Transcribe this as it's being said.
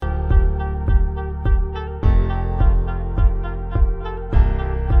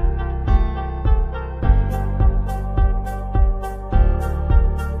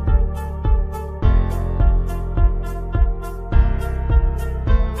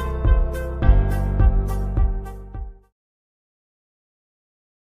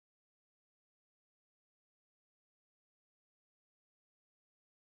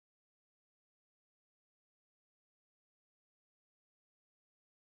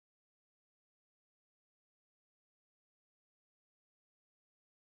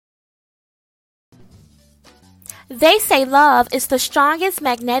They say love is the strongest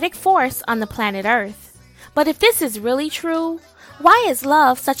magnetic force on the planet Earth. But if this is really true, why is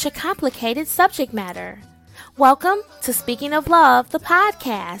love such a complicated subject matter? Welcome to Speaking of Love, the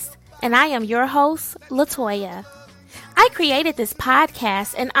podcast, and I am your host, Latoya. I created this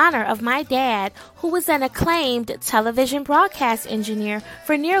podcast in honor of my dad, who was an acclaimed television broadcast engineer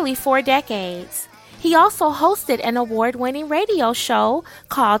for nearly 4 decades. He also hosted an award-winning radio show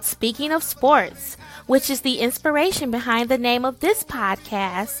called Speaking of Sports, which is the inspiration behind the name of this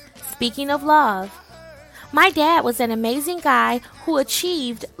podcast, Speaking of Love. My dad was an amazing guy who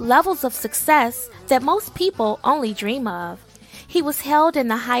achieved levels of success that most people only dream of. He was held in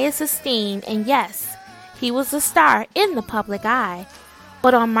the highest esteem, and yes, he was a star in the public eye.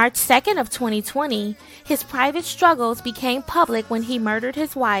 But on March 2nd of 2020, his private struggles became public when he murdered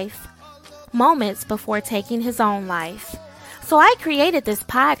his wife, moments before taking his own life. So I created this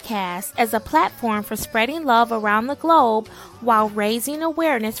podcast as a platform for spreading love around the globe while raising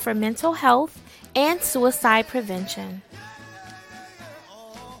awareness for mental health and suicide prevention.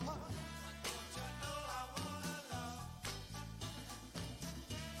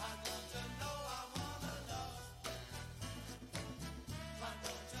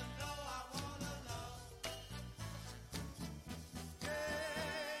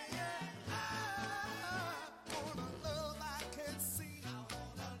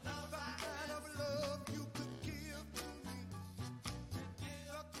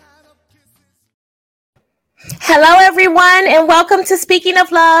 Hello, everyone, and welcome to Speaking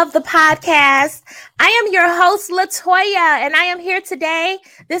of Love, the podcast. I am your host, Latoya, and I am here today.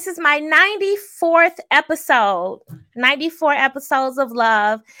 This is my 94th episode, 94 episodes of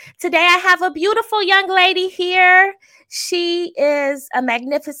love. Today, I have a beautiful young lady here. She is a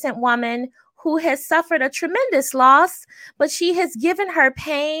magnificent woman who has suffered a tremendous loss, but she has given her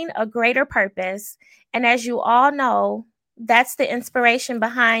pain a greater purpose. And as you all know, that's the inspiration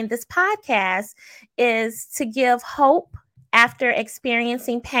behind this podcast, is to give hope after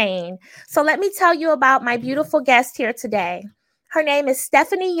experiencing pain. So let me tell you about my beautiful guest here today. Her name is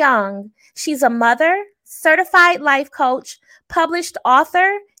Stephanie Young. She's a mother, certified life coach, published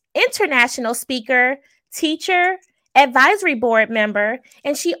author, international speaker, teacher, advisory board member,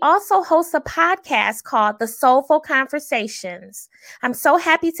 and she also hosts a podcast called the Soulful Conversations. I'm so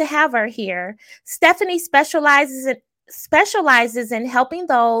happy to have her here. Stephanie specializes in helping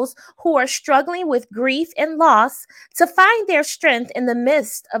those who are struggling with grief and loss to find their strength in the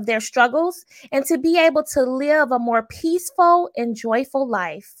midst of their struggles and to be able to live a more peaceful and joyful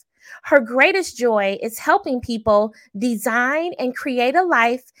life. Her greatest joy is helping people design and create a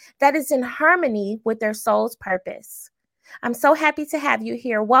life that is in harmony with their soul's purpose. I'm so happy to have you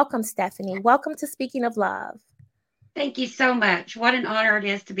here. Welcome, Stephanie. Welcome to Speaking of Love. Thank you so much. What an honor it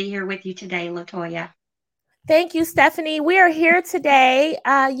is to be here with you today, Latoya. Thank you, Stephanie. We are here today.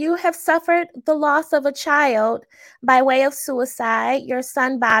 You have suffered the loss of a child by way of suicide, your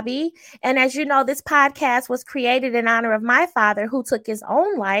son, Bobby. And as you know, this podcast was created in honor of my father, who took his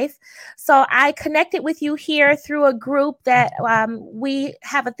own life. So I connected with you here through a group that we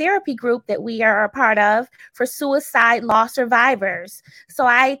have, a therapy group that we are a part of for suicide loss survivors. So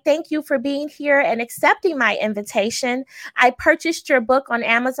I thank you for being here and accepting my invitation. I purchased your book on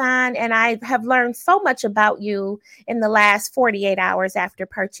Amazon, and I have learned so much about you in the last 48 hours after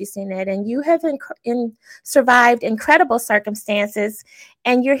purchasing it. And you have survived incredible circumstances,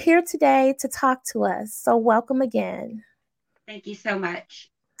 and you're here today to talk to us. So welcome again. Thank you so much.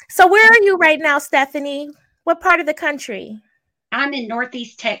 So where are you right now, Stephanie? What part of the country? I'm in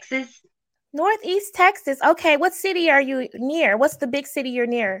Northeast Texas. Northeast Texas. Okay. What city are you near? What's the big city you're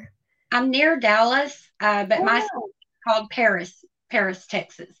near? I'm near Dallas, but my city is called Paris,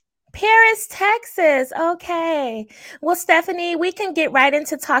 Texas. Paris, Texas. Okay. Well, Stephanie, we can get right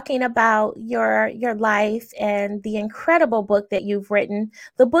into talking about your life and the incredible book that you've written.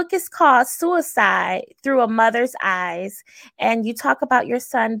 The book is called Suicide Through a Mother's Eyes, and you talk about your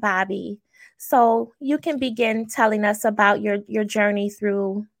son, Bobby. So you can begin telling us about your journey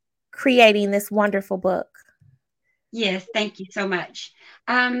through creating this wonderful book. Yes, thank you so much.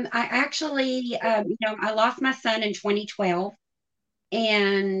 I actually, I lost my son in 2012.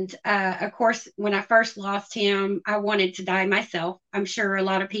 And of course, when I first lost him, I wanted to die myself. I'm sure a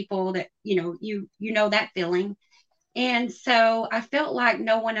lot of people that, you know that feeling. And so I felt like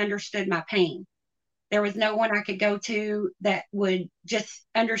no one understood my pain. There was no one I could go to that would just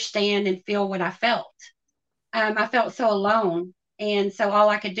understand and feel what I felt. I felt so alone. And so all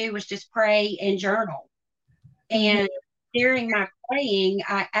I could do was just pray and journal. And during my praying,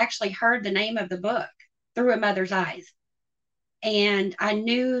 I actually heard the name of the book, Through a Mother's Eyes. And I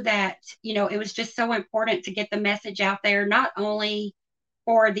knew that, it was just so important to get the message out there, not only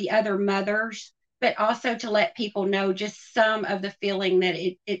for the other mothers, but also to let people know just some of the feeling that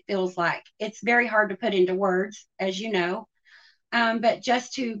it feels like. It's very hard to put into words, as you know, but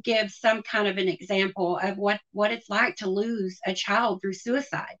just to give some kind of an example of what it's like to lose a child through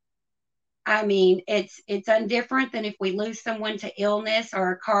suicide. I mean, it's undifferent than if we lose someone to illness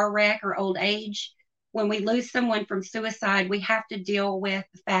or a car wreck or old age. When we lose someone from suicide, we have to deal with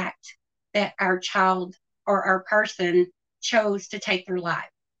the fact that our child or our person chose to take their life.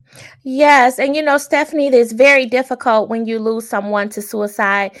 Yes. And Stephanie, it is very difficult when you lose someone to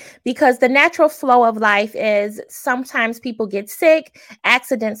suicide because the natural flow of life is sometimes people get sick,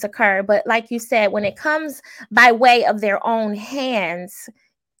 accidents occur. But like you said, when it comes by way of their own hands,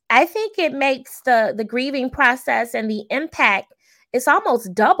 I think it makes the grieving process and the impact, it's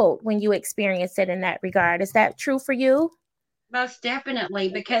almost doubled when you experience it in that regard. Is that true for you? Most definitely,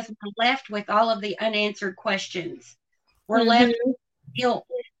 because we're left with all of the unanswered questions. We're left Mm-hmm. with guilt.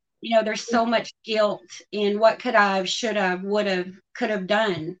 There's so much guilt in what could I have, should have, would have, could have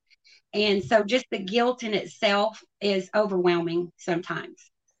done. And so just the guilt in itself is overwhelming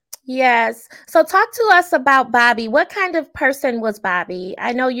sometimes. Yes. So talk to us about Bobby. What kind of person was Bobby?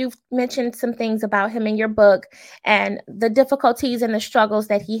 I know you've mentioned some things about him in your book and the difficulties and the struggles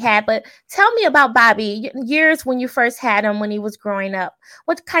that he had, but tell me about Bobby. Years when you first had him when he was growing up.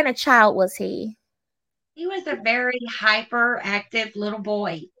 What kind of child was he? He was a very hyperactive little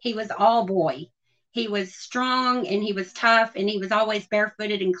boy. He was all boy. He was strong and he was tough and he was always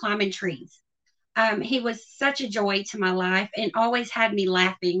barefooted and climbing trees. He was such a joy to my life and always had me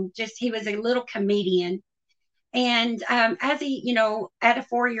laughing. Just he was a little comedian. And as he, at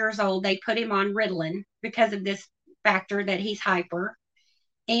 4 years old, they put him on Ritalin because of this factor that he's hyper.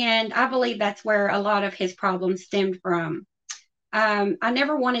 And I believe that's where a lot of his problems stemmed from. I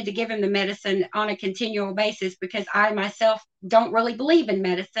never wanted to give him the medicine on a continual basis because I myself don't really believe in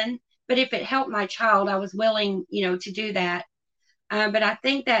medicine. But if it helped my child, I was willing, to do that. But I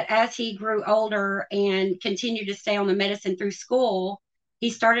think that as he grew older and continued to stay on the medicine through school, he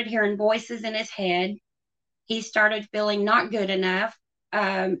started hearing voices in his head. He started feeling not good enough,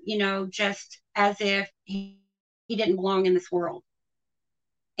 just as if he didn't belong in this world.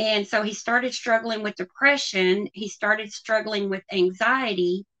 And so he started struggling with depression. He started struggling with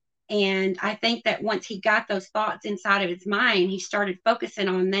anxiety. And I think that once he got those thoughts inside of his mind, he started focusing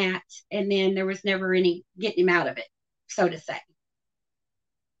on that. And then there was never any getting him out of it, so to say.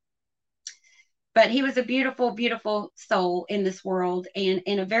 But he was a beautiful, beautiful soul in this world and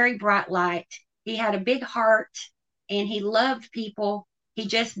in a very bright light. He had a big heart and he loved people. He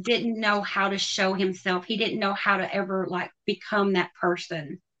just didn't know how to show himself. He didn't know how to ever become that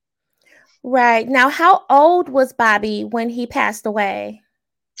person. Right. Now, how old was Bobby when he passed away?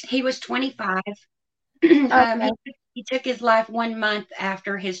 He was 25. Okay. He took his life 1 month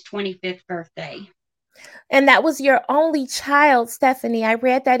after his 25th birthday. And that was your only child, Stephanie. I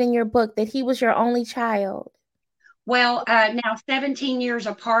read that in your book that he was your only child. Well, now 17 years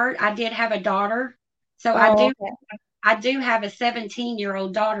apart, I did have a daughter. So I Oh, do okay. I do have a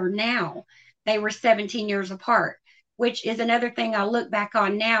 17-year-old daughter now. They were 17 years apart, which is another thing I look back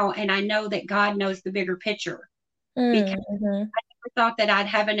on now and I know that God knows the bigger picture because Mm-hmm. I thought that I'd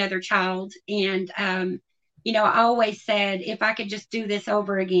have another child. And, I always said, if I could just do this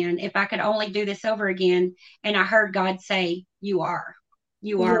over again, if I could only do this over again. And I heard God say, you are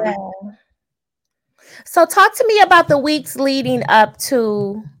with. Yeah. So talk to me about the weeks leading up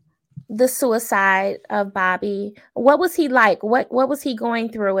to the suicide of Bobby. What was he like? What was he going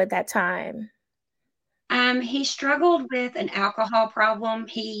through at that time? He struggled with an alcohol problem.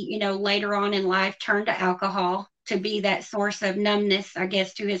 He, later on in life turned to alcohol to be that source of numbness, I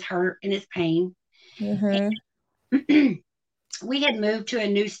guess, to his hurt and his pain. Mm-hmm. We had moved to a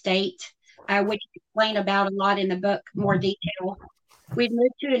new state, which I explain about a lot in the book, more detail. We'd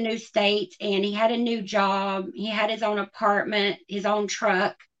moved to a new state and he had a new job. He had his own apartment, his own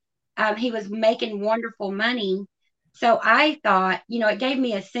truck. He was making wonderful money. So I thought, it gave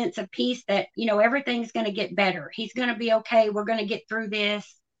me a sense of peace that, everything's going to get better. He's going to be okay. We're going to get through this.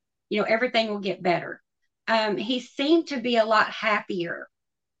 Everything will get better. He seemed to be a lot happier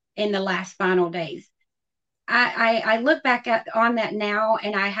in the last final days. I look back on that now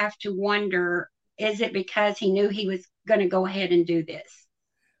and I have to wonder, is it because he knew he was going to go ahead and do this?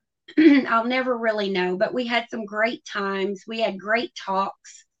 I'll never really know, but we had some great times. We had great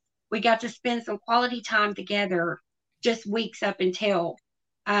talks. We got to spend some quality time together just weeks up until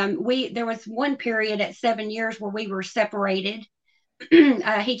there was one period at 7 years where we were separated.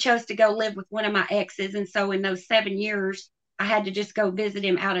 He chose to go live with one of my exes. And so in those 7 years, I had to just go visit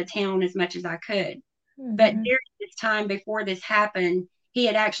him out of town as much as I could. But Mm-hmm. during this time before this happened, he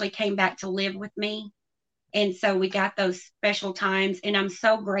had actually came back to live with me. And so we got those special times. And I'm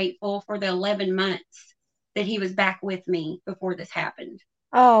so grateful for the 11 months that he was back with me before this happened.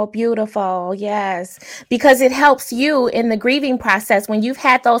 Oh, beautiful. Yes. Because it helps you in the grieving process when you've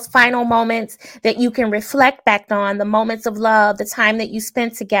had those final moments that you can reflect back on, the moments of love, the time that you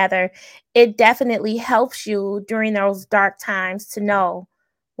spent together. It definitely helps you during those dark times to know,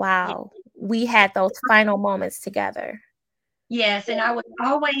 Yeah. wow, we had those final moments together. Yes. And I was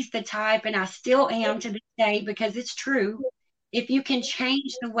always the type, and I still am to this day because it's true. If you can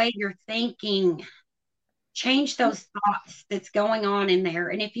change the way you're thinking, change those thoughts that's going on in there.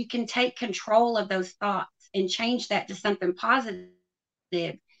 And if you can take control of those thoughts and change that to something positive,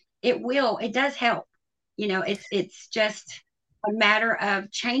 it does help. It's just a matter of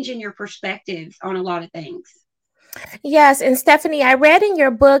changing your perspectives on a lot of things. Yes, and Stephanie, I read in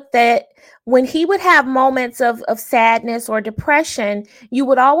your book that when he would have moments of sadness or depression, you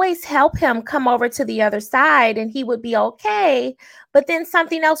would always help him come over to the other side and he would be okay. But then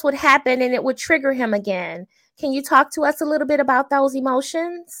something else would happen and it would trigger him again. Can you talk to us a little bit about those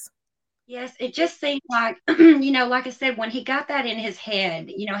emotions? Yes, it just seemed like, like I said, when he got that in his head,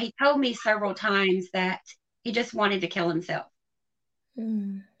 he told me several times that he just wanted to kill himself.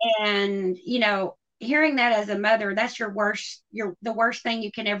 Mm, And, hearing that as a mother, that's the worst thing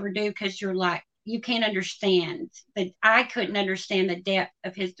you can ever do because you're like, you can't understand that. I couldn't understand the depth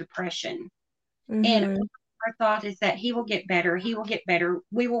of his depression. And mm-hmm. our thought is that he will get better. He will get better.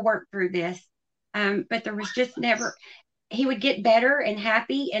 We will work through this. But there was just never, he would get better and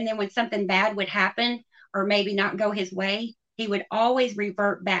happy. And then when something bad would happen or maybe not go his way, he would always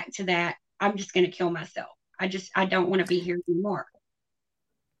revert back to that. I'm just going to kill myself. I don't want to be here anymore.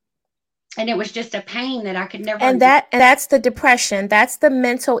 And it was just a pain that I could never understand. And that's the depression. That's the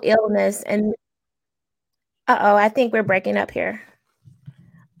mental illness. And uh-oh, I think we're breaking up here.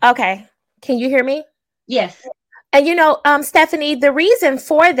 Okay. Can you hear me? Yes. And Stephanie, the reason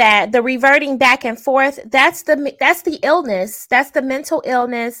for that, the reverting back and forth, that's the illness, that's the mental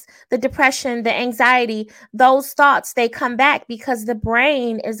illness, the depression, the anxiety. Those thoughts, they come back because the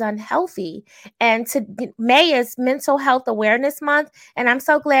brain is unhealthy. And May is Mental Health Awareness Month, and I'm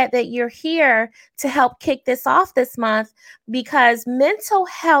so glad that you're here to help kick this off this month because mental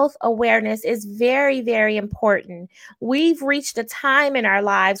health awareness is very, very important. We've reached a time in our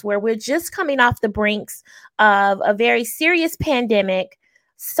lives where we're just coming off the brinks of a very serious pandemic.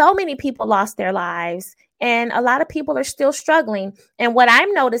 So many people lost their lives, and a lot of people are still struggling. And what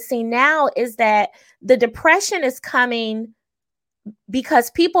I'm noticing now is that the depression is coming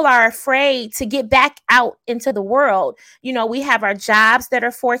because people are afraid to get back out into the world. We have our jobs that are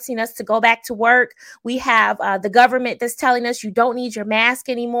forcing us to go back to work. We have the government that's telling us you don't need your mask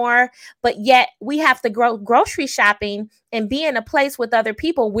anymore, but yet we have to go grocery shopping and be in a place with other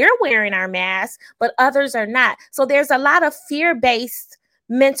people. We're wearing our masks, but others are not. So there's a lot of fear-based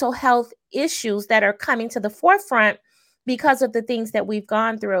mental health issues that are coming to the forefront because of the things that we've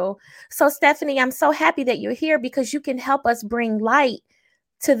gone through. So, Stephanie, I'm so happy that you're here because you can help us bring light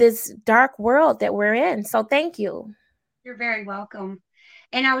to this dark world that we're in. So, thank you. You're very welcome.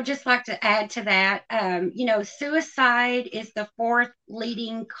 And I would just like to add to that, suicide is the fourth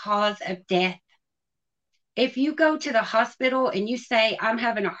leading cause of death. If you go to the hospital and you say, I'm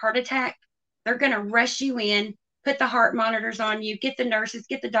having a heart attack, they're going to rush you in, put the heart monitors on you, get the nurses,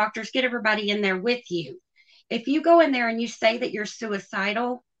 get the doctors, get everybody in there with you. If you go in there and you say that you're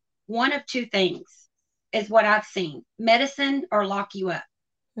suicidal, one of two things is what I've seen: medicine or lock you up.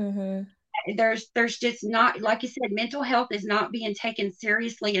 Mm-hmm. There's just not, like you said, mental health is not being taken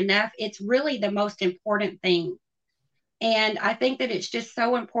seriously enough. It's really the most important thing. And I think that it's just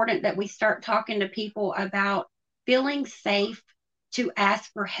so important that we start talking to people about feeling safe to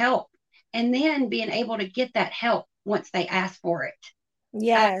ask for help and then being able to get that help once they ask for it. Uh,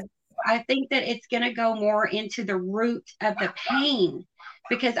 Yes. I think that it's going to go more into the root of the pain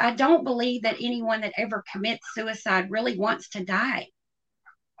because I don't believe that anyone that ever commits suicide really wants to die.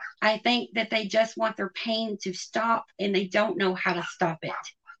 I think that they just want their pain to stop and they don't know how to stop it.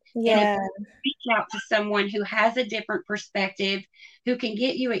 And if Yeah. you reach out to someone who has a different perspective, who can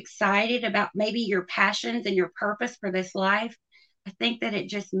get you excited about maybe your passions and your purpose for this life, I think that it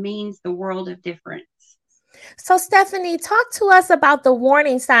just means the world of difference. So, Stephanie, talk to us about the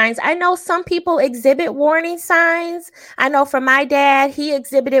warning signs. I know some people exhibit warning signs. I know for my dad, he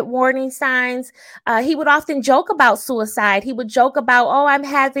exhibited warning signs. He would often joke about suicide. He would joke about, oh, I'm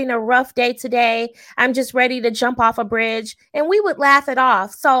having a rough day today. I'm just ready to jump off a bridge. And we would laugh it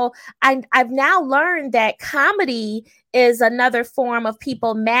off. So, I've now learned that comedy is another form of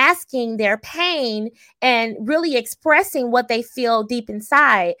people masking their pain and really expressing what they feel deep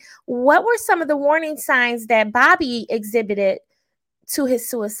inside. What were some of the warning signs that Bobby exhibited to his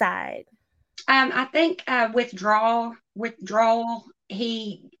suicide? I think withdrawal.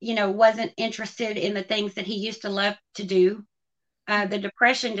 He, wasn't interested in the things that he used to love to do. The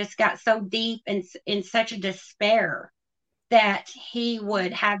depression just got so deep and in such a despair that he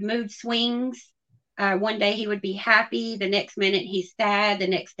would have mood swings. One day he would be happy, the next minute he's sad, the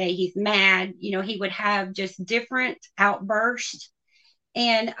next day he's mad. He would have just different outbursts.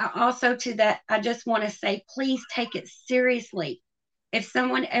 And also to that, I just want to say, please take it seriously. If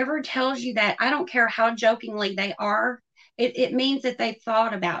someone ever tells you that, I don't care how jokingly they are, it means that they've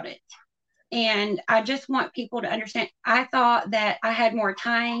thought about it. And I just want people to understand. I thought that I had more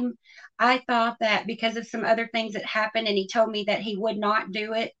time. I thought that because of some other things that happened and he told me that he would not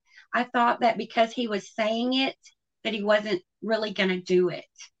do it, I thought that because he was saying it, that he wasn't really going to do it.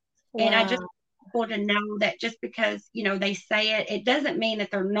 And I just Wow. want people to know that just because, they say it, it doesn't mean that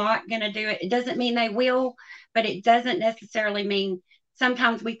they're not going to do it. It doesn't mean they will, but it doesn't necessarily mean.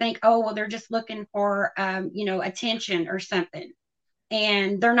 Sometimes we think, oh, well, they're just looking for, attention or something,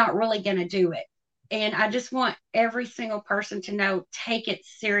 and they're not really going to do it. And I just want every single person to know, take it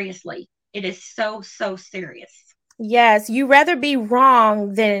seriously. It is so, so serious. Yes, you rather be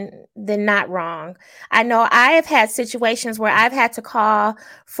wrong than not wrong. I know I have had situations where I've had to call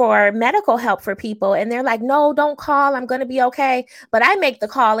for medical help for people and they're like, "No, don't call. I'm going to be okay." But I make the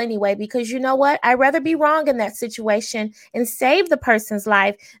call anyway because you know what? I'd rather be wrong in that situation and save the person's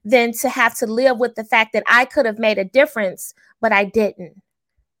life than to have to live with the fact that I could have made a difference, but I didn't.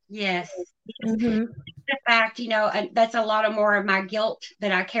 Yes. Yes. Mhm. The fact, that's a lot of more of my guilt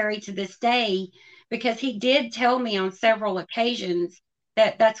that I carry to this day, because he did tell me on several occasions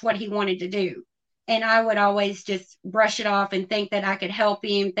that that's what he wanted to do. And I would always just brush it off and think that I could help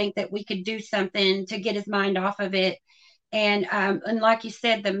him, think that we could do something to get his mind off of it. And like you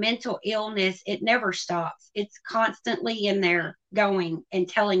said, the mental illness, it never stops. It's constantly in there going and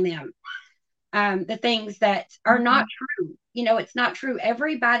telling them the things that are not Mhm. true. It's not true.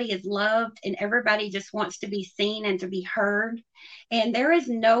 Everybody is loved and everybody just wants to be seen and to be heard. And there is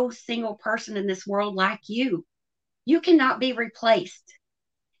no single person in this world like you. You cannot be replaced.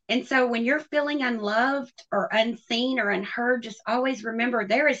 And so when you're feeling unloved or unseen or unheard, just always remember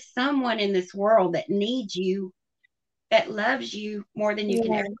there is someone in this world that needs you, that loves you more than you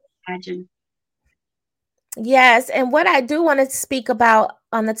can ever Yeah. imagine. Yes, and what I do want to speak about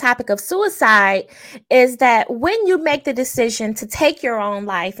on the topic of suicide is that when you make the decision to take your own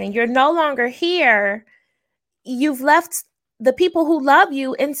life and you're no longer here, you've left the people who love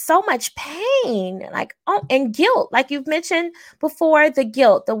you in so much pain, like, oh, and guilt. Like you've mentioned before, the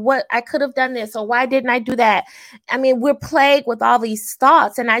guilt, the what I could have done this or why didn't I do that? I mean, we're plagued with all these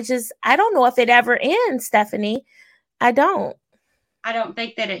thoughts, and I don't know if it ever ends, Stephanie. I don't. I don't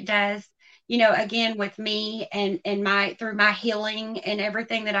think that it does. Again, with me and my through my healing and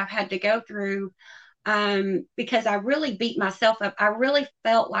everything that I've had to go through, because I really beat myself up. I really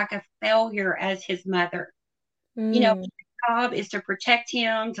felt like a failure as his mother. Mm, My job is to protect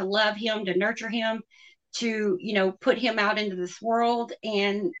him, to love him, to nurture him, to, put him out into this world.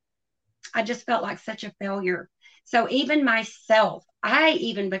 And I just felt like such a failure. So even myself, I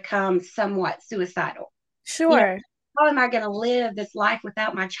even become somewhat suicidal. You know, sure. how am I going to live this life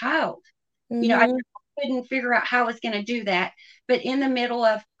without my child? I Mm-hmm. couldn't figure out how I was going to do that. But in the middle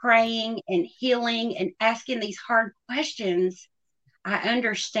of praying and healing and asking these hard questions, I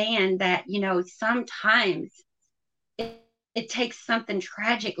understand that, sometimes it takes something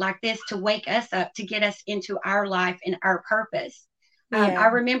tragic like this to wake us up, to get us into our life and our purpose. Yeah. I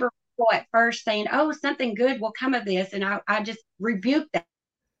remember people at first saying, oh, something good will come of this. And I just rebuked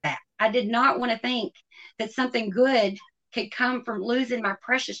that. I did not want to think that something good could come from losing my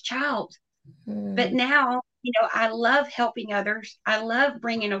precious child. But Mm. now, I love helping others. I love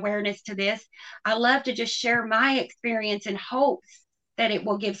bringing awareness to this. I love to just share my experience in hopes that it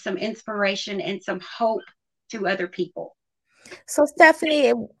will give some inspiration and some hope to other people. So,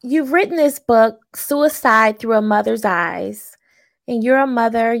 Stephanie, you've written this book, Suicide Through a Mother's Eyes, and you're a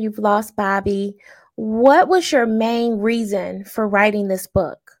mother, you've lost Bobby. What was your main reason for writing this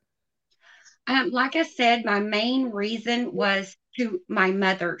book? Like I said, my main reason was to my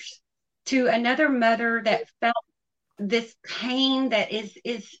mothers, to another mother that felt this pain that is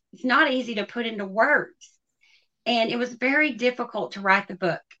it's not easy to put into words. And it was very difficult to write the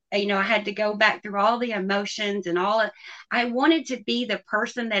book. I had to go back through all the emotions and all of, I wanted to be the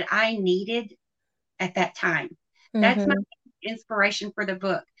person that I needed at that time. That's my Mm-hmm. inspiration for the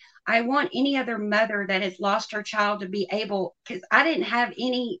book. I want any other mother that has lost her child to be able, because I didn't have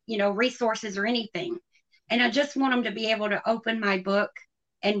any, resources or anything. And I just want them to be able to open my book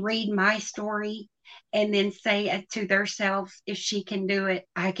and read my story and then say to themselves, if she can do it,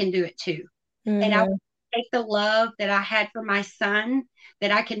 I can do it too. And I Mm-hmm. take the love that I had for my son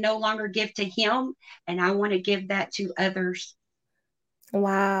that I can no longer give to him, and I want to give that to others.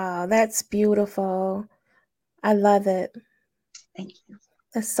 Wow, that's beautiful. I love it. Thank you.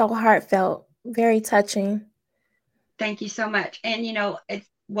 That's so heartfelt, very touching. Thank you so much. And, it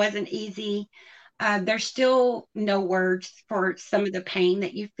wasn't easy. There's still no words for some of the pain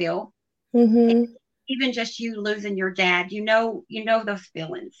that you feel. Mm-hmm. Even just you losing your dad, you know those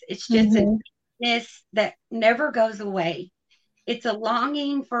feelings. It's just an Mm-hmm. this that never goes away. It's a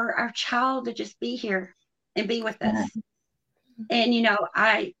longing for our child to just be here and be with us. And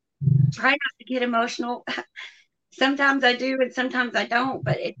I try not to get emotional. Sometimes I do, and sometimes I don't.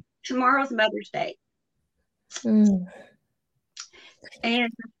 But tomorrow's Mother's Day, Mm.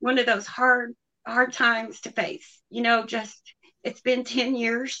 and one of those hard times to face. Just it's been 10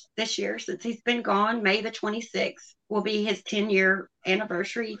 years this year since he's been gone. May the 26th will be his 10-year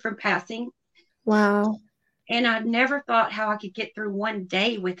anniversary from passing. Wow. And I never thought how I could get through one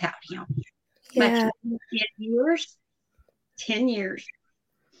day without him, much Yeah. less 10 years. 10 years.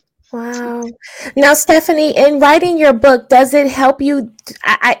 Wow. Now, Stephanie, in writing your book, does it help you?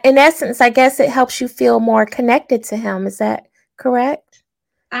 In essence, I guess it helps you feel more connected to him. Is that correct?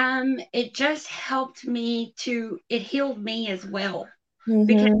 It just helped me it healed me as well.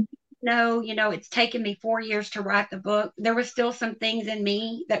 Because Mm-hmm. it's taken me 4 years to write the book. There was still some things in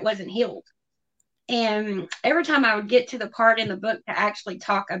me that wasn't healed. And every time I would get to the part in the book to actually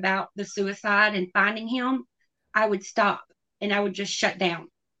talk about the suicide and finding him, I would stop and I would just shut down.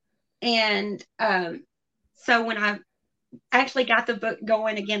 And so when I actually got the book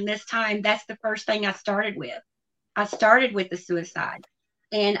going again this time, that's the first thing I started with. I started with the suicide,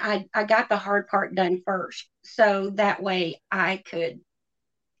 and I got the hard part done first. So that way I could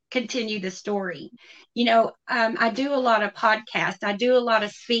continue the story. I do a lot of podcasts, I do a lot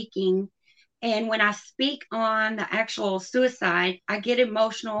of speaking. And when I speak on the actual suicide, I get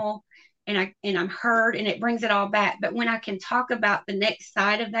emotional and I'm hurt and it brings it all back. But when I can talk about the next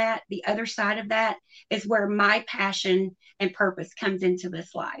side of that, the other side of that is where my passion and purpose comes into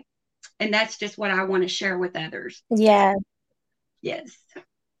this life. And that's just what I want to share with others. Yeah. Yes.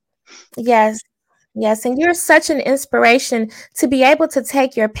 Yes. Yes, and you're such an inspiration to be able to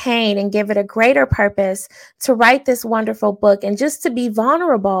take your pain and give it a greater purpose, to write this wonderful book and just to be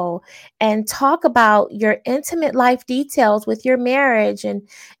vulnerable and talk about your intimate life details with your marriage and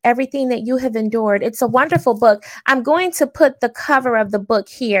everything that you have endured. It's a wonderful book. I'm going to put the cover of the book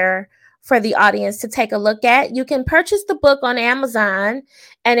here for the audience to take a look at. You can purchase the book on Amazon,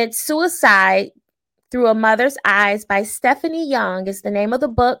 and it's Suicide Through a Mother's Eyes by Stephanie Young is the name of the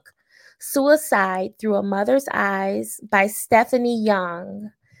book. Suicide Through a Mother's Eyes by Stephanie Young.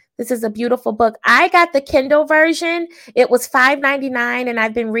 This is a beautiful book. I got the Kindle version. It was $5.99 and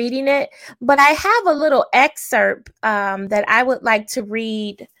I've been reading it. But I have a little excerpt that I would like to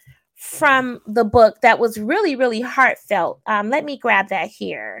read from the book that was really, really heartfelt. Let me grab that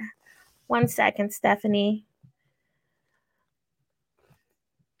here. 1 second, Stephanie.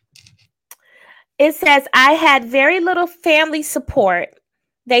 It says, I had very little family support.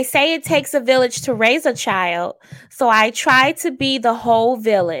 They say it takes a village to raise a child, so I tried to be the whole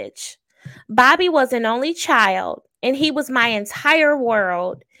village. Bobby was an only child, and he was my entire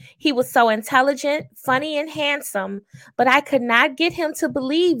world. He was so intelligent, funny, and handsome, but I could not get him to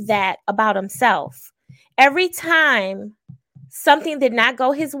believe that about himself. Every time something did not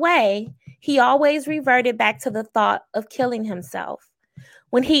go his way, he always reverted back to the thought of killing himself.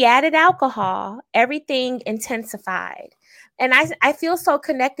 When he added alcohol, everything intensified. And I feel so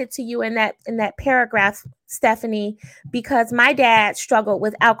connected to you in that paragraph, Stephanie, because my dad struggled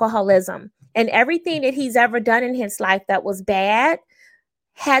with alcoholism, and everything that he's ever done in his life that was bad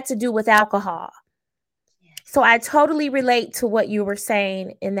had to do with alcohol. So I totally relate to what you were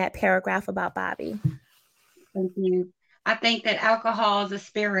saying in that paragraph about Bobby. Thank you. I think that alcohol is a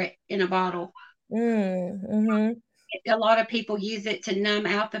spirit in a bottle. Mm-hmm. A lot of people use it to numb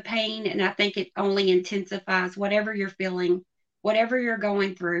out the pain, and I think it only intensifies whatever you're feeling, whatever you're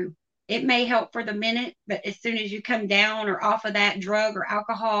going through. It may help for the minute, but as soon as you come down or off of that drug or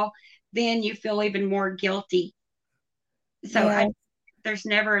alcohol, then you feel even more guilty. So Yeah. there's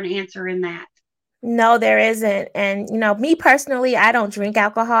never an answer in that. No, there isn't. And, me personally, I don't drink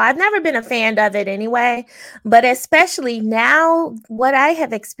alcohol. I've never been a fan of it anyway. But especially now, what I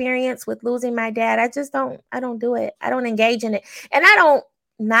have experienced with losing my dad, I don't do it. I don't engage in it. And I don't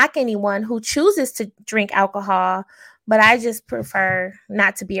knock anyone who chooses to drink alcohol, but I just prefer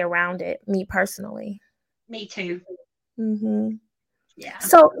not to be around it, me personally. Me too. Hmm. Yeah.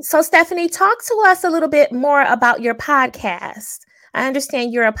 So Stephanie, talk to us a little bit more about your podcast. I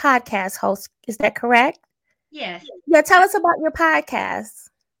understand you're a podcast host. Is that correct? Yes. Yeah, tell us about your podcast.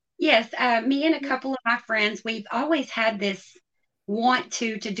 Yes, me and a couple of my friends, we've always had this want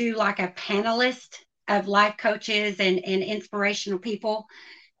to do like a panelist of life coaches and inspirational people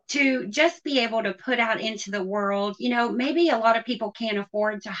to just be able to put out into the world. Maybe a lot of people can't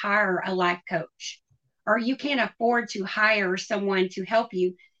afford to hire a life coach, or you can't afford to hire someone to help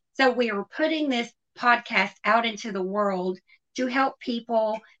you. So we are putting this podcast out into the world to help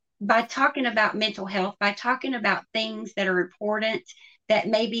people by talking about mental health, by talking about things that are important that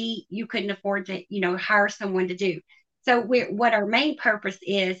maybe you couldn't afford to, hire someone to do. So what our main purpose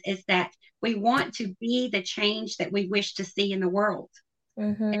is that we want to be the change that we wish to see in the world.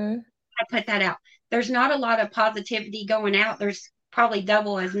 Mm-hmm. I put that out. There's not a lot of positivity going out. There's probably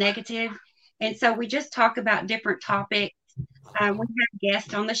double as negative. And so we just talk about different topics. We have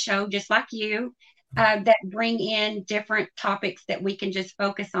guests on the show, just like you, that bring in different topics that we can just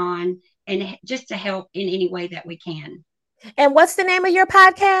focus on and just to help in any way that we can. And what's the name of your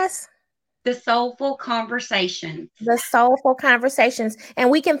podcast? The Soulful Conversations. The Soulful Conversations.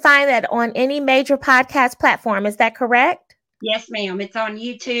 And we can find that on any major podcast platform. Is that correct? Yes, ma'am. It's on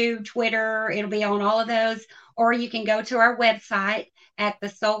YouTube, Twitter. It'll be on all of those. Or you can go to our website at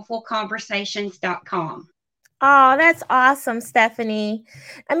thesoulfulconversations.com. Oh, that's awesome, Stephanie.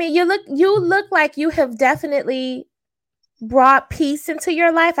 I mean, you look like you have definitely brought peace into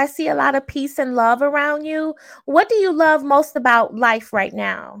your life. I see a lot of peace and love around you. What do you love most about life right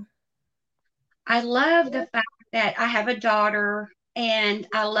now? I love the fact that I have a daughter, and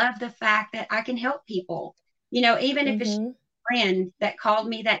I love the fact that I can help people. Even if it's Mm-hmm. a friend that called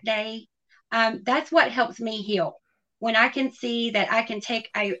me that day, that's what helps me heal. When I can see that I can take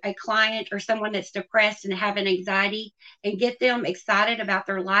a client or someone that's depressed and having anxiety and get them excited about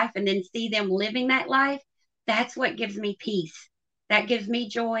their life and then see them living that life, that's what gives me peace. That gives me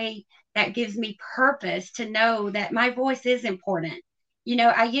joy. That gives me purpose to know that my voice is important.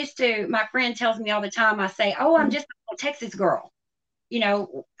 My friend tells me all the time, I say, oh, I'm just a little Texas girl.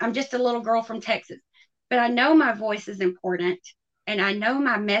 I'm just a little girl from Texas. But I know my voice is important and I know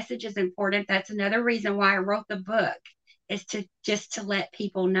my message is important. That's another reason why I wrote the book, is to let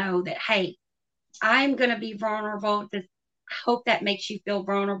people know that, hey, I'm going to be vulnerable. I hope that makes you feel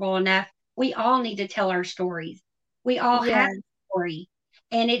vulnerable enough. We all need to tell our stories. We all have Yeah. a story,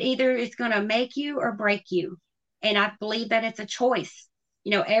 and it either is going to make you or break you. And I believe that it's a choice.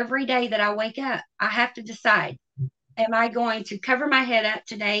 Every day that I wake up, I have to decide, am I going to cover my head up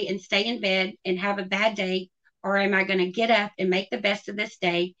today and stay in bed and have a bad day? Or am I going to get up and make the best of this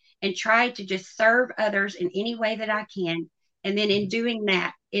day and try to just serve others in any way that I can? And then in doing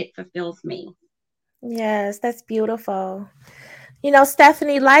that, it fulfills me. Yes, that's beautiful.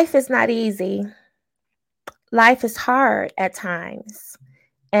 Stephanie, life is not easy. Life is hard at times.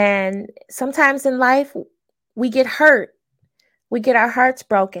 And sometimes in life, we get hurt. We get our hearts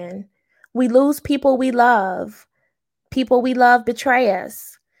broken. We lose people we love. People we love betray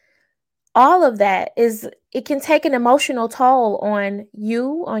us. All of that it can take an emotional toll on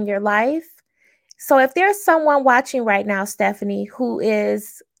you, on your life. So if there's someone watching right now, Stephanie, who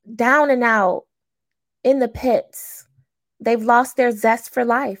is down and out in the pits, they've lost their zest for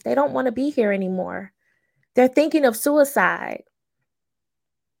life. They don't want to be here anymore. They're thinking of suicide.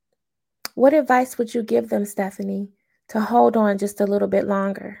 What advice would you give them, Stephanie, to hold on just a little bit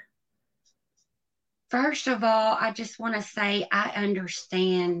longer? First of all, I just want to say I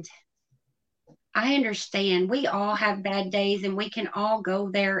understand. I understand. We all have bad days and we can all go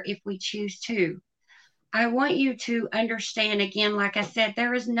there if we choose to. I want you to understand again, like I said,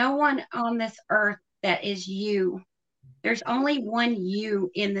 there is no one on this earth that is you. There's only one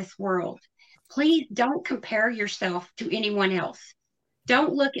you in this world. Please don't compare yourself to anyone else.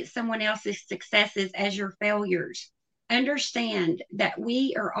 Don't look at someone else's successes as your failures. Understand that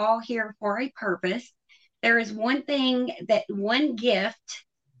we are all here for a purpose. There is one gift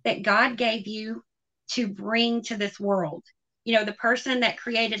that God gave you to bring to this world. The person that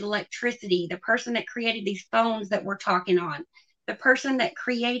created electricity, the person that created these phones that we're talking on, the person that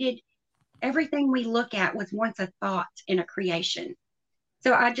created everything we look at was once a thought in a creation.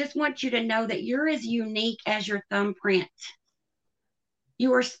 So I just want you to know that you're as unique as your thumbprint.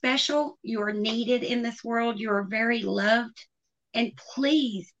 You are special. You are needed in this world. You are very loved. And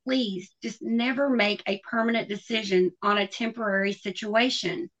please, please just never make a permanent decision on a temporary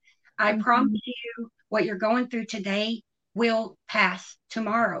situation. I promise Mhm. you, what you're going through today will pass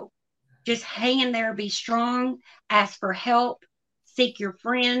tomorrow. Just hang in there, be strong, ask for help, seek your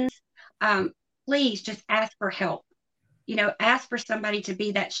friends. Um, please just ask for help. Ask for somebody to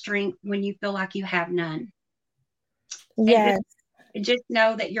be that strength when you feel like you have none. And Yes. just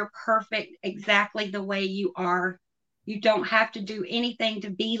know that you're perfect exactly the way you are. You don't have to do anything to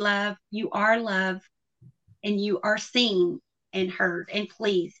be loved. You are loved and you are seen and heard. And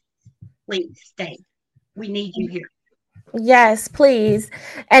please, please stay. We need you here. Yes, please.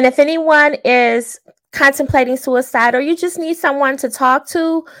 And if anyone is contemplating suicide or you just need someone to talk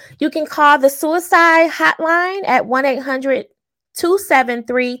to, you can call the suicide hotline at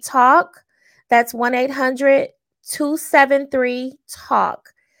 1-800-273-TALK. That's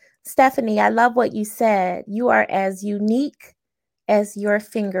 1-800-273-TALK. Stephanie, I love what you said. You are as unique as your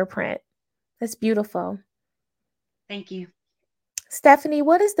fingerprint. That's beautiful. Thank you. Stephanie,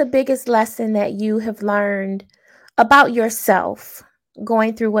 what is the biggest lesson that you have learned about yourself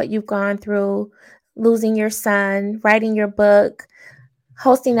going through what you've gone through, losing your son, writing your book,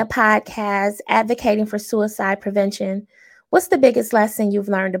 hosting a podcast, advocating for suicide prevention? What's the biggest lesson you've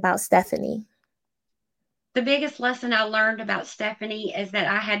learned about Stephanie? The biggest lesson I learned about Stephanie is that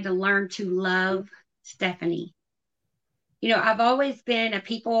I had to learn to love Stephanie. I've always been a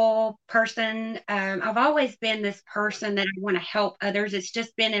people person. I've always been this person that I want to help others. It's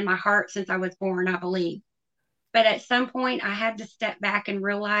just been in my heart since I was born, I believe. But at some point, I had to step back and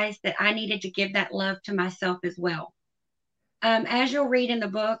realize that I needed to give that love to myself as well. As you'll read in the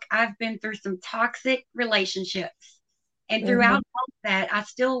book, I've been through some toxic relationships. And throughout Mhm. all of that, I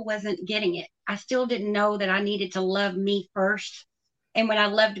still wasn't getting it. I still didn't know that I needed to love me first. And when I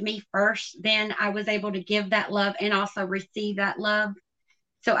loved me first, then I was able to give that love and also receive that love.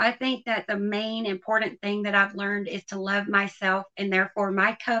 So I think that the main important thing that I've learned is to love myself. And therefore,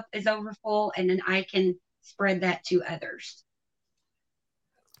 my cup is overfull, and then I can spread that to others.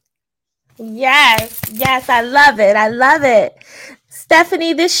 Yes, yes, I love it. I love it.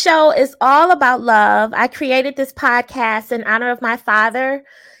 Stephanie, this show is all about love. I created this podcast in honor of my father.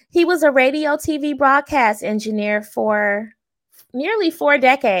 He was a radio TV broadcast engineer for nearly 4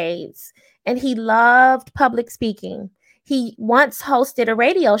 decades, and he loved public speaking. He once hosted a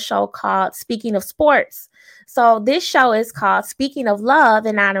radio show called Speaking of Sports. So this show is called Speaking of Love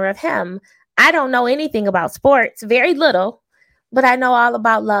in honor of him. I don't know anything about sports, very little, but I know all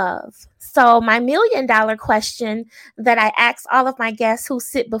about love. So my $1,000,000 question that I ask all of my guests who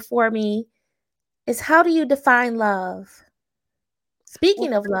sit before me is, how do you define love? Well,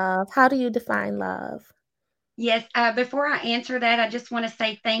 Speaking of love, how do you define love? yes, before I answer that, I just want to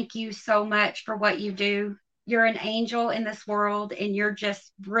say thank you so much for what you do. You're an angel in this world and you're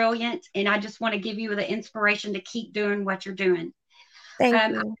just brilliant. And I just want to give you the inspiration to keep doing what you're doing. Thank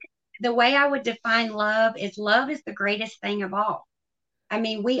Um, you. the way I would define love is the greatest thing of all. I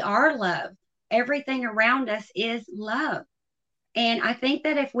mean, we are love. Everything around us is love. And I think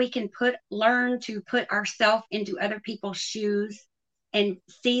that if we can learn to put ourselves into other people's shoes and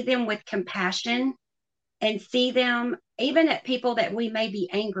see them with compassion and see them even at people that we may be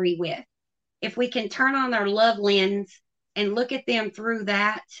angry with, if we can turn on our love lens and look at them through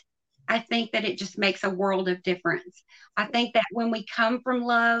that, I think that it just makes a world of difference. I think that when we come from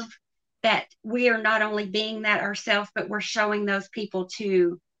love, that we are not only being that ourselves, but we're showing those people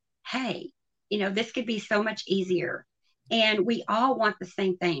too, hey, this could be so much easier. And we all want the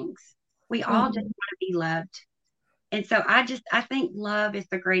same things. We all just want Mhm. to be loved. And so I think love is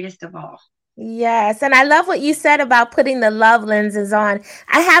the greatest of all. Yes, and I love what you said about putting the love lenses on.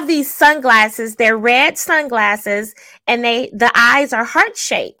 I have these sunglasses. They're red sunglasses and the eyes are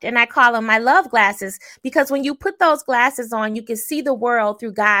heart-shaped, and I call them my love glasses because when you put those glasses on, you can see the world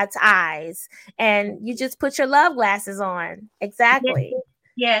through God's eyes, and you just put your love glasses on. Exactly.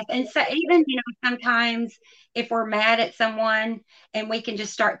 Yes, and so even, sometimes if we're mad at someone and we can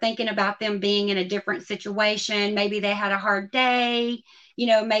just start thinking about them being in a different situation, maybe they had a hard day,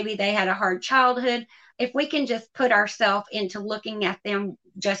 maybe they had a hard childhood. If we can just put ourselves into looking at them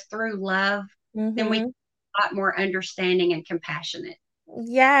just through love, then we can Mhm. be a lot more understanding and compassionate.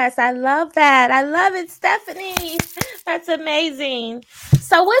 Yes, I love that. I love it, Stephanie. That's amazing.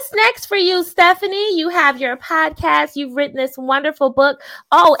 So, what's next for you, Stephanie? You have your podcast, you've written this wonderful book.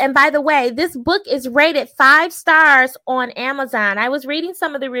 Oh, and by the way, this book is rated 5 stars on Amazon. I was reading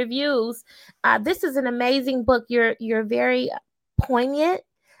some of the reviews. This is an amazing book. You're very poignant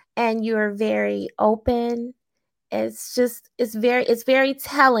and you're very open it's very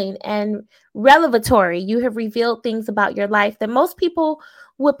telling and revelatory. You have revealed things about your life that most people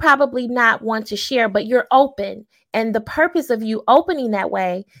would probably not want to share, but you're open. And the purpose of you opening that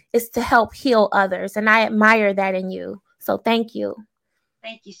way is to help heal others. And I admire that in you. So thank you.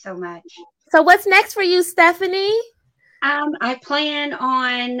 Thank you so much. So what's next for you, Stephanie? I plan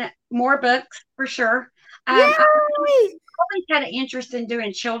on more books for sure. I Yay! always had an interest in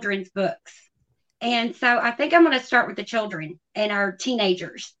doing children's books. And so I think I'm going to start with the children and our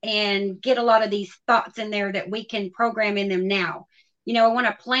teenagers and get a lot of these thoughts in there that we can program in them now. I want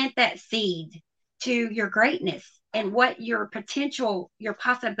to plant that seed to your greatness and what your potential, your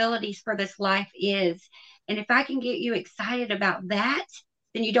possibilities for this life is. And if I can get you excited about that,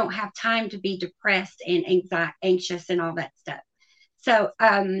 then you don't have time to be depressed and anxious and all that stuff. So,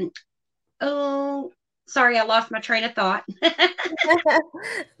 oh, sorry, I lost my train of thought.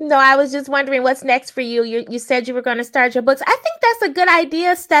 No, I was just wondering what's next for you. You said you were going to start your books. I think that's a good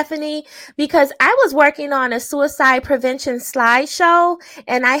idea, Stephanie, because I was working on a suicide prevention slideshow,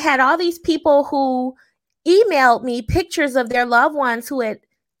 and I had all these people who emailed me pictures of their loved ones who had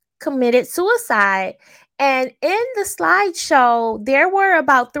committed suicide. And in the slideshow, there were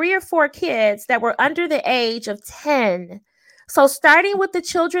about 3 or 4 kids that were under the age of 10. So starting with the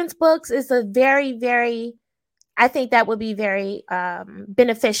children's books is a very, very, I think that would be very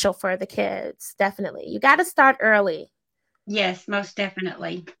beneficial for the kids. Definitely. You got to start early. Yes, most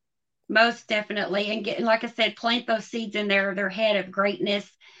definitely. Most definitely. And get, like I said, plant those seeds in their head of greatness.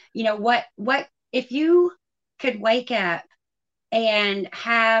 What if you could wake up and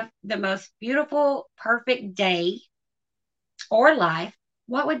have the most beautiful, perfect day or life,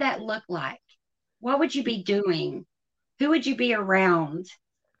 what would that look like? What would you be doing? Who would you be around?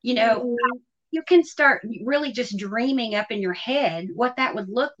 You know, Mm-hmm. you can start really just dreaming up in your head what that would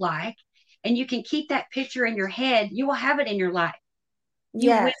look like. And you can keep that picture in your head. You will have it in your life. You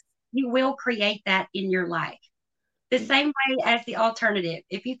will Yes. you will create that in your life. The same way as the alternative.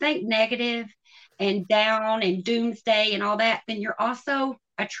 If you think negative and down and doomsday and all that, then you're also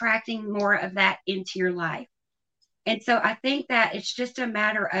attracting more of that into your life. And so I think that it's just a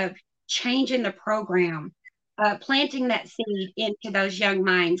matter of changing the program, planting that seed into those young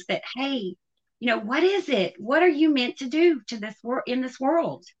minds that, hey, what is it? What are you meant to do to this world in this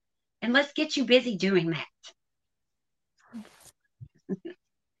world? And let's get you busy doing that.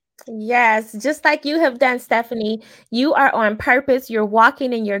 Yes, just like you have done, Stephanie. You are on purpose. You're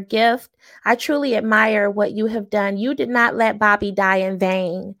walking in your gift. I truly admire what you have done. You did not let Bobby die in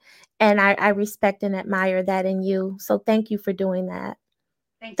vain. And I respect and admire that in you. So thank you for doing that.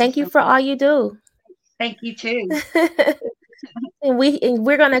 Thank you Thank you so for much. all you do. Thank you too. And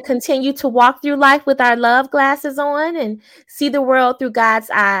we're going to continue to walk through life with our love glasses on and see the world through God's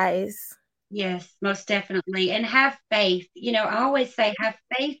eyes. Yes, most definitely. And have faith. I always say have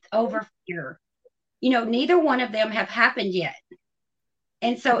faith over fear. Neither one of them have happened yet.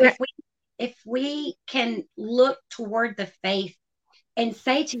 And so Right. if we can look toward the faith and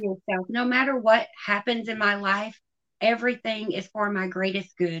say to yourself, no matter what happens in my life, everything is for my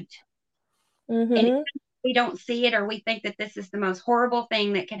greatest good. And if Mm-hmm. we don't see it or we think that this is the most horrible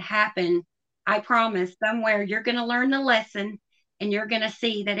thing that could happen, I promise somewhere you're going to learn the lesson and you're going to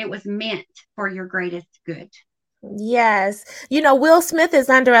see that it was meant for your greatest good. Yes. Will Smith is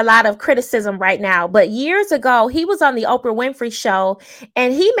under a lot of criticism right now, but years ago, he was on the Oprah Winfrey show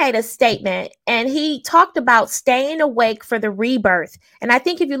and he made a statement and he talked about staying awake for the rebirth. And I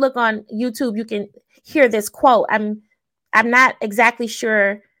think if you look on YouTube, you can hear this quote. I'm not exactly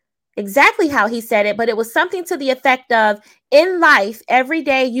sure exactly how he said it, but it was something to the effect of in life, every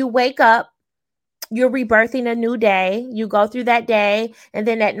day you wake up, you're rebirthing a new day. You go through that day, and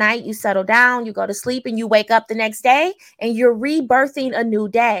then at night you settle down, you go to sleep, and you wake up the next day, and you're rebirthing a new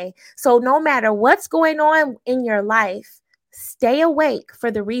day. So no matter what's going on in your life, stay awake for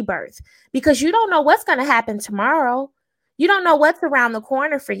the rebirth because you don't know what's going to happen tomorrow. You don't know what's around the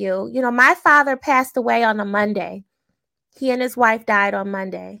corner for you. My father passed away on a Monday. He and his wife died on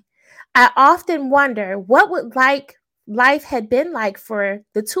Monday. I often wonder what would life had been like for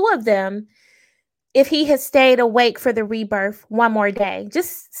the two of them if he had stayed awake for the rebirth one more day.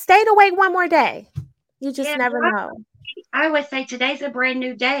 Just stayed awake one more day. You just Yeah, never well, know. I always say today's a brand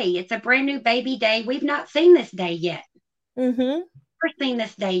new day. It's a brand new baby day. We've not seen this day yet. Mm-hmm. Never seen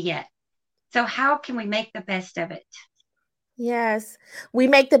this day yet. So how can we make the best of it? Yes. We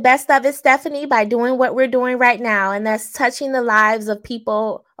make the best of it, Stephanie, by doing what we're doing right now, and that's touching the lives of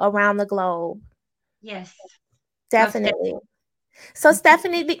people around the globe. Yes, most Definitely. So,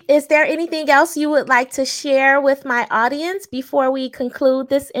 Stephanie, is there anything else you would like to share with my audience before we conclude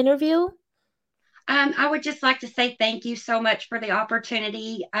this interview? I would just like to say thank you so much for the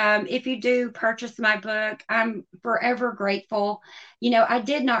opportunity. If you do purchase my book, I'm forever grateful. I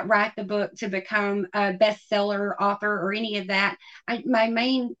did not write the book to become a bestseller author or any of that. My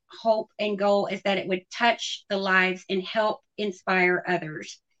main hope and goal is that it would touch the lives and help inspire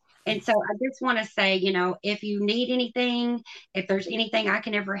others. And so I just want to say, if you need anything, if there's anything I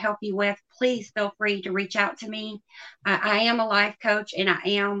can ever help you with, please feel free to reach out to me. I am a life coach, and I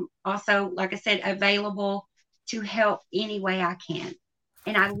am also, like I said, available to help any way I can.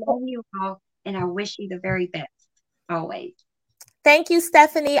 And I love you all, and I wish you the very best always. Thank you,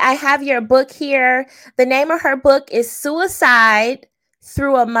 Stephanie. I have your book here. The name of her book is Suicide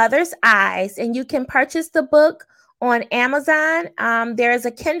Through a Mother's Eyes, and you can purchase the book on Amazon. There's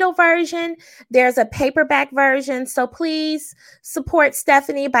a Kindle version, there's a paperback version. So please support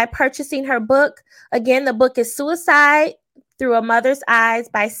Stephanie by purchasing her book. Again, the book is Suicide Through a Mother's Eyes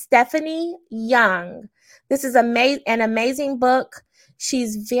by Stephanie Young. This is an amazing book.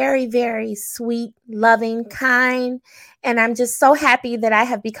 She's very, very sweet, loving, kind, and I'm just so happy that I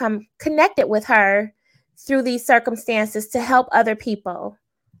have become connected with her through these circumstances to help other people.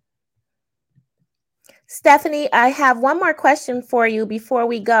 Stephanie, I have one more question for you before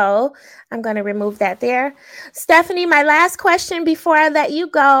we go. I'm going to remove that there. Stephanie, my last question before I let you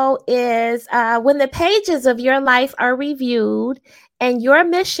go is when the pages of your life are reviewed and your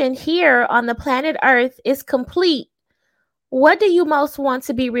mission here on the planet Earth is complete, what do you most want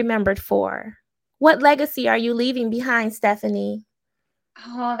to be remembered for? What legacy are you leaving behind, Stephanie?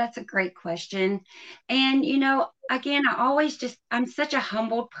 Oh, that's a great question. And, again, I'm such a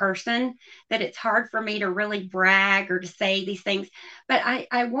humbled person that it's hard for me to really brag or to say these things. But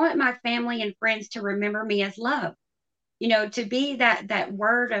I want my family and friends to remember me as love, to be that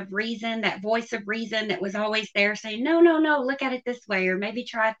word of reason, that voice of reason that was always there saying, no, no, no, look at it this way, or maybe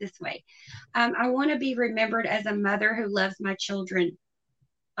try it this way. I want to be remembered as a mother who loves my children.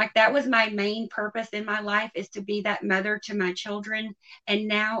 Like, that was my main purpose in my life, is to be that mother to my children. And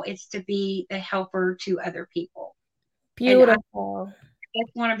now it's to be the helper to other people. And I Beautiful.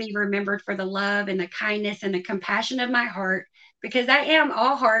 just want to be remembered for the love and the kindness and the compassion of my heart, because I am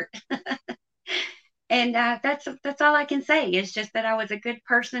all heart. And that's all I can say, is just that I was a good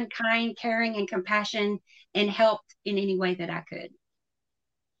person, kind, caring, and compassion, and helped in any way that I could.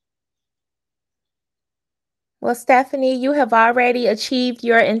 Well, Stephanie, you have already achieved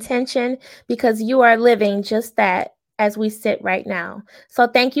your intention because you are living just that as we sit right now. So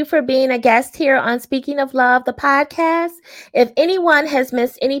thank you for being a guest here on Speaking of Love, the podcast. If anyone has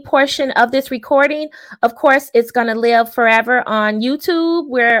missed any portion of this recording, of course, it's going to live forever on YouTube.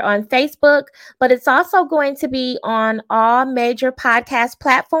 We're on Facebook, but it's also going to be on all major podcast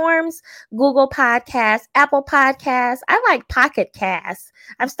platforms, Google Podcasts, Apple Podcasts. I like Pocket Casts.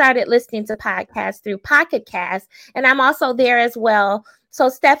 I've started listening to podcasts through Pocket Cast, and I'm also there as well. So,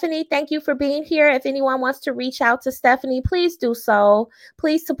 Stephanie, thank you for being here. If anyone wants to reach out to Stephanie, please do so.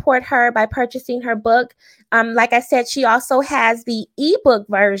 Please support her by purchasing her book. Like I said, she also has the ebook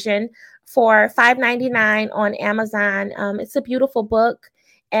version for $5.99 on Amazon. It's a beautiful book.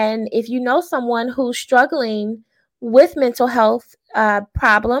 And if you know someone who's struggling with mental health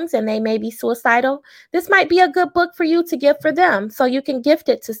problems and they may be suicidal, this might be a good book for you to give for them, so you can gift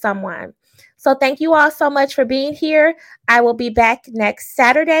it to someone. So thank you all so much for being here. I will be back next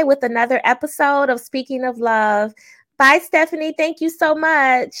Saturday with another episode of Speaking of Love. Bye, Stephanie. Thank you so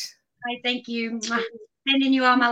much. I thank you. Sending you all my